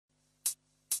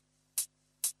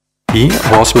He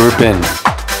was were been.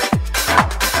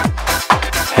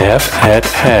 Have had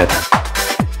had.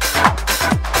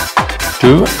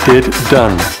 Do did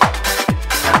done.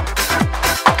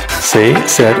 Say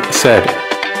said said.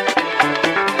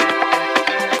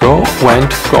 Go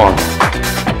went gone.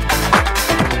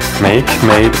 Make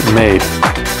made made.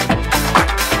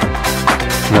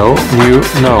 Know knew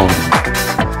known.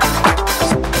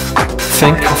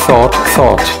 Think thought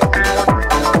thought.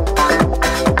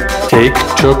 Take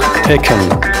took taken.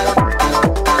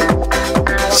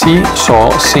 See saw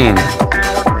seen.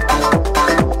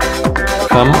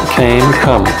 Come came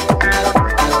come.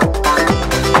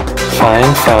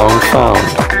 Find found found.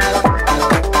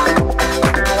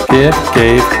 Give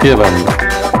gave given.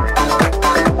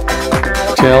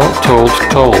 Tell told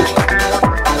told.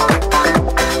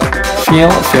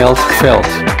 Feel felt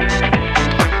felt.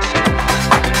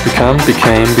 Become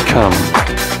became become.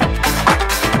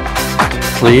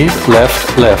 Leave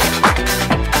left left.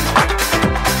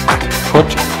 Put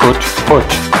put put.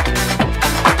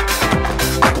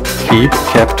 Keep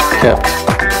kept kept.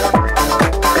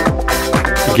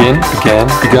 Begin began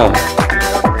begun.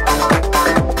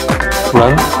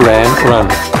 Run ran run.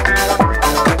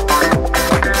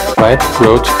 Write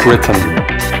wrote written.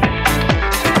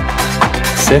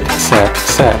 Sit sat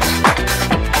sat.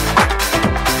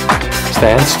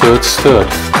 Stand stood stood.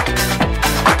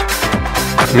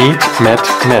 Meet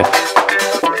met met.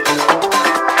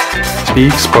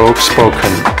 Speak spoke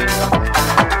spoken.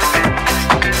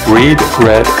 Read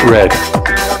read read.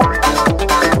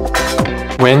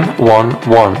 Win won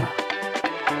won.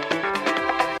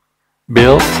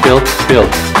 Build built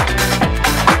built.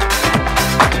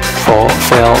 Fall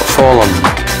fell fallen.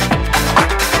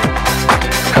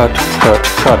 Cut cut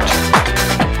cut.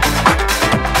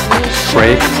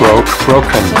 Break broke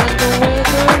broken.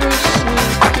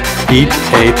 Eat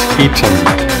ate eaten.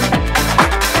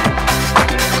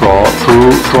 Draw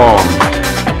drew drawn.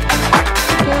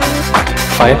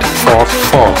 Fight fought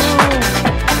fought.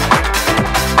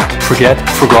 Forget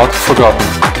forgot forgotten.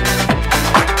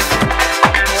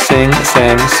 Sing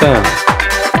sang sang.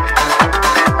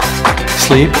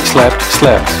 Sleep slept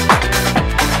slept.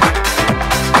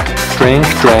 Drink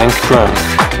drank drunk.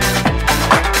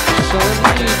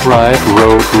 Ride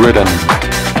rode ridden.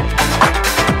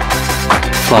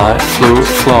 Fly flew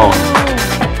flown.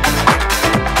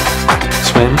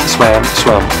 Swim swam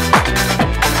swum.